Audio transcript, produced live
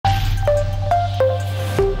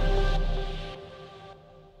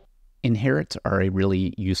Inherits are a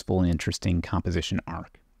really useful and interesting composition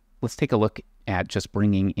arc. Let's take a look at just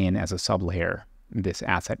bringing in as a sublayer this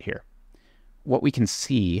asset here. What we can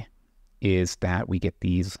see is that we get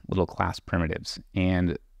these little class primitives,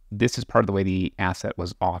 and this is part of the way the asset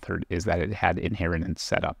was authored, is that it had inheritance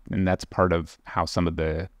set up, and that's part of how some of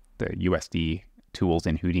the USD tools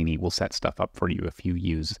in Houdini will set stuff up for you if you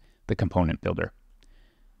use the component builder.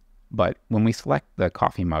 But when we select the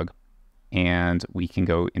coffee mug, and we can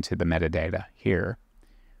go into the metadata here,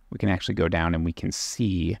 we can actually go down and we can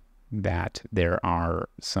see that there are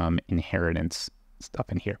some inheritance stuff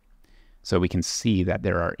in here. So we can see that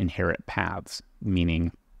there are inherit paths,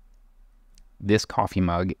 meaning this coffee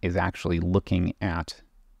mug is actually looking at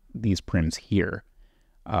these prims here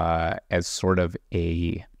as sort of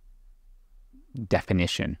a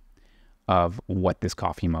definition of what this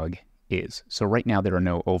coffee mug is. So right now there are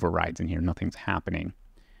no overrides in here, nothing's happening,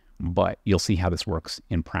 but you'll see how this works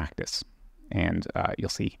in practice, and you'll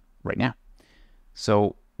see right now.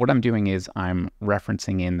 So what I'm doing is I'm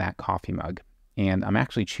referencing in that coffee mug, and I'm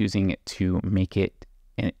actually choosing to make it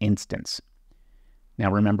an instance.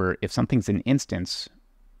 Now remember, if something's an instance,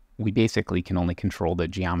 we basically can only control the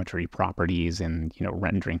geometry properties and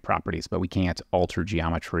rendering properties, but we can't alter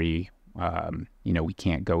geometry. We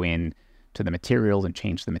can't go in to the materials and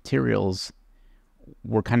change the materials.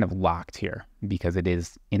 We're kind of locked here because it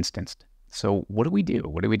is instanced. So what do we do?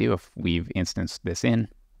 What do we do if we've instanced this in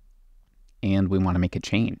and we want to make a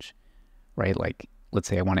change, right? Like, let's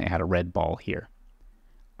say I want to add a red ball here.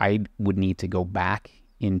 I would need to go back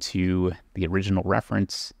into the original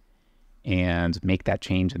reference and make that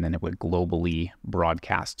change, and then it would globally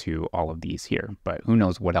broadcast to all of these here. But who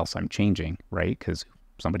knows what else I'm changing, right? Because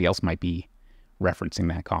somebody else might be referencing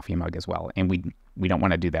that coffee mug as well. And we don't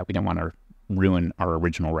want to do that. We don't want to ruin our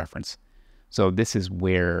original reference. So this is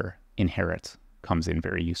where inherit comes in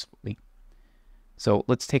very usefully. So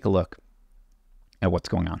let's take a look at what's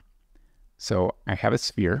going on. So I have a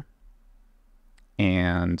sphere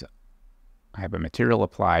and I have a material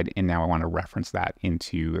applied, and now I want to reference that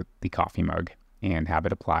into the coffee mug and have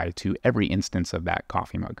it apply to every instance of that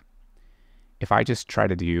coffee mug. If I just try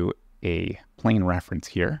to do a plain reference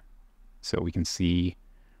here, so we can see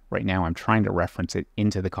right now I'm trying to reference it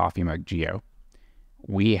into the coffee mug geo,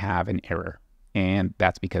 we have an error. And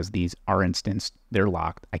that's because these are instanced, they're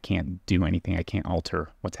locked. I can't do anything. I can't alter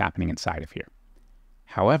what's happening inside of here.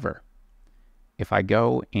 However, if I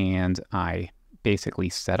go and I basically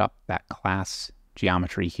set up that class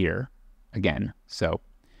geometry here again, so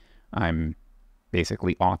I'm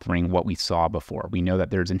basically authoring what we saw before. We know that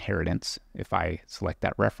there's inheritance. If I select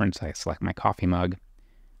that reference, I select my coffee mug,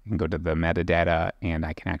 I can go to the metadata, and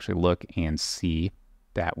I can actually look and see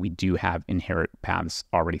that we do have inherit paths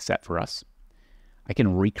already set for us. I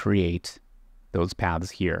can recreate those paths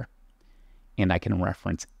here, and I can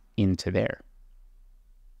reference into there.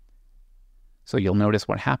 So you'll notice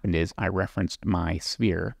what happened is I referenced my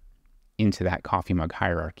sphere into that coffee mug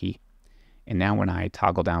hierarchy. And now when I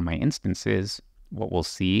toggle down my instances, what we'll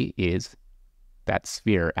see is that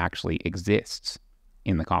sphere actually exists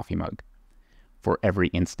in the coffee mug for every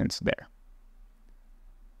instance there.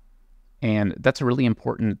 And that's a really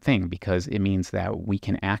important thing because it means that we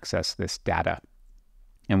can access this data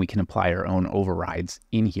and we can apply our own overrides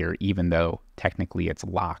in here, even though technically it's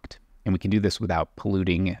locked. And we can do this without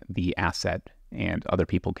polluting the asset, and other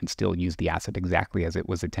people can still use the asset exactly as it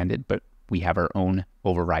was intended, but we have our own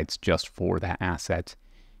overrides just for that asset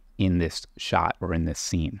in this shot or in this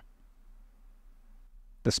scene.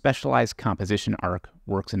 The specialized composition arc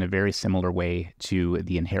works in a very similar way to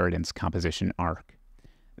the inheritance composition arc.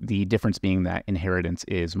 The difference being that inheritance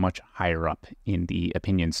is much higher up in the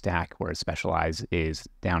opinion stack, whereas specialize is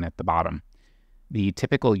down at the bottom. The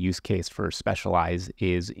typical use case for specialize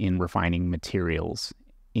is in refining materials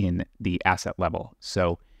in the asset level.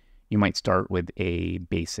 So you might start with a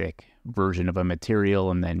basic version of a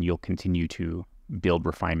material, and then you'll continue to build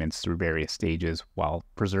refinements through various stages while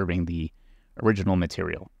preserving the original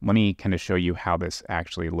material. Let me kind of show you how this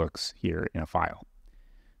actually looks here in a file.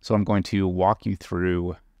 So I'm going to walk you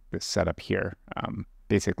through this setup here.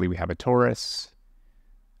 Basically, we have a torus,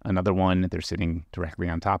 another one, they're sitting directly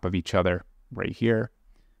on top of each other right here.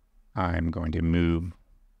 I'm going to move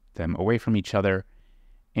them away from each other,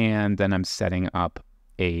 and then I'm setting up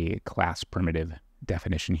a class primitive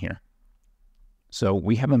definition here. So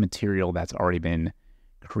we have a material that's already been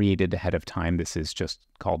created ahead of time. This is just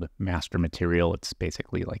called master material. It's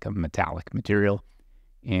basically like a metallic material,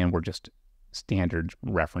 and we're just standard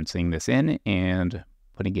referencing this in and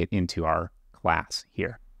putting it into our class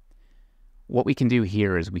here. What we can do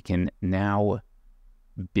here is we can now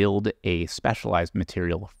build a specialized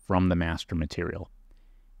material from the master material.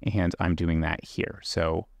 And I'm doing that here.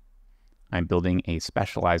 So I'm building a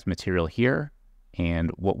specialized material here.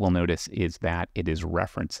 And what we'll notice is that it is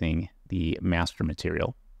referencing the master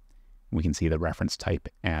material. We can see the reference type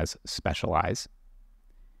as specialize.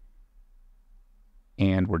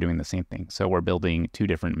 And we're doing the same thing. So we're building two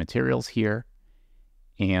different materials here.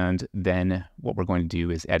 And then what we're going to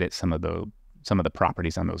do is edit some of the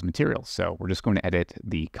properties on those materials. So we're just going to edit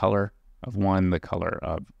the color of one, the color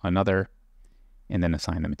of another, and then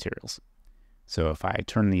assign the materials. So if I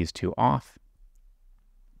turn these two off,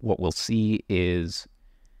 what we'll see is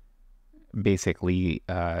basically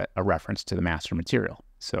a reference to the master material.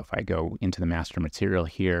 So if I go into the master material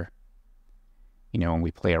here, and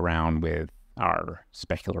we play around with our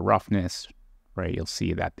specular roughness, right, you'll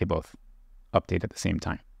see that they both update at the same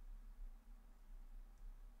time.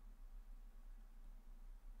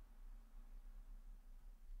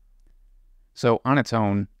 So on its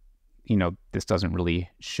own, this doesn't really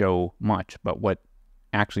show much, but what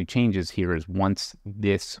actually changes here is once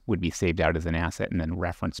this would be saved out as an asset and then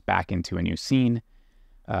referenced back into a new scene,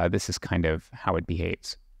 this is kind of how it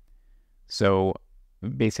behaves. So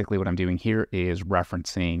basically what I'm doing here is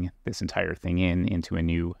referencing this entire thing into a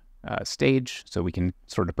new stage, so we can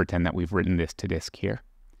sort of pretend that we've written this to disk here.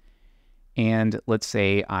 And let's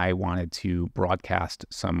say I wanted to broadcast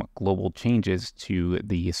some global changes to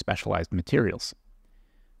the specialized materials.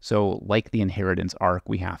 So like the inheritance arc,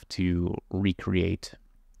 we have to recreate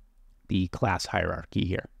the class hierarchy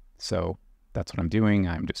here. So that's what I'm doing.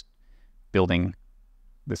 I'm just building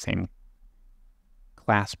the same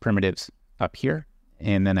class primitives up here,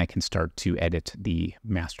 and then I can start to edit the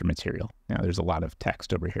master material. Now there's a lot of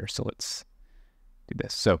text over here, so let's do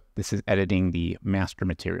this. So this is editing the master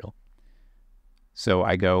material. So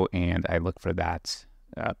I go and I look for that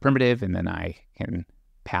primitive, and then I can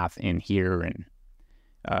path in here and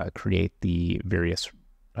create the various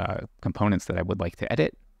components that I would like to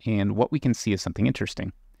edit. And what we can see is something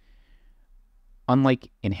interesting.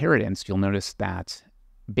 Unlike inheritance, you'll notice that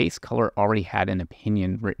base color already had an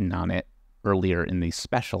opinion written on it earlier in the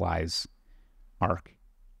specialize arc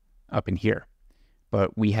up in here.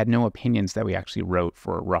 But we had no opinions that we actually wrote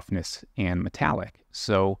for roughness and metallic.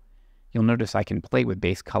 So you'll notice I can play with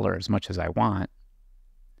base color as much as I want,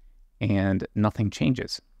 and nothing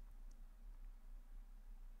changes.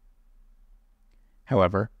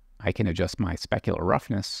 However, I can adjust my specular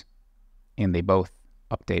roughness, and they both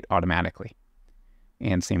update automatically.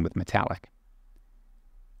 And same with metallic.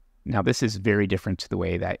 Now, this is very different to the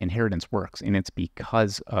way that inheritance works, and it's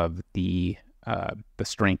because of the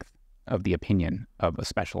strength of the opinion of a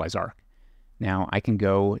specialized arc. Now, I can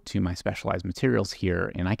go to my specialized materials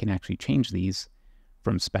here, and I can actually change these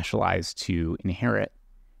from specialized to inherit,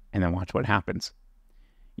 and then watch what happens.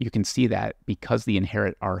 You can see that because the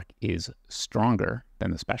inherit arc is stronger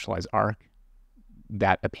than the specialized arc,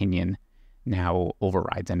 that opinion now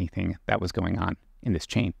overrides anything that was going on in this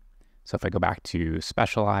chain. So if I go back to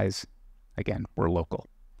specialize, again, we're local,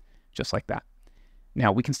 just like that.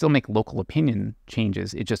 Now, we can still make local opinion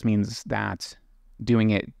changes. It just means that doing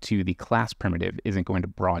it to the class primitive isn't going to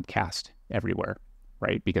broadcast everywhere,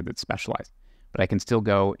 right? Because it's specialized. But I can still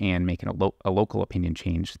go and make a local opinion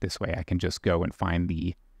change this way. I can just go and find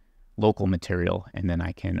the local material, and then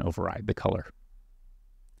I can override the color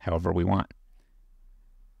however we want.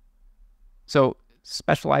 So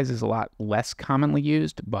specialize is a lot less commonly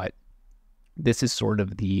used, but this is sort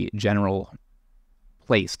of the general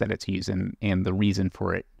place that it's used and the reason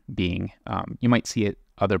for it being. You might see it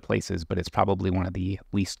other places, but it's probably one of the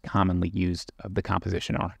least commonly used of the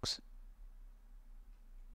composition arcs.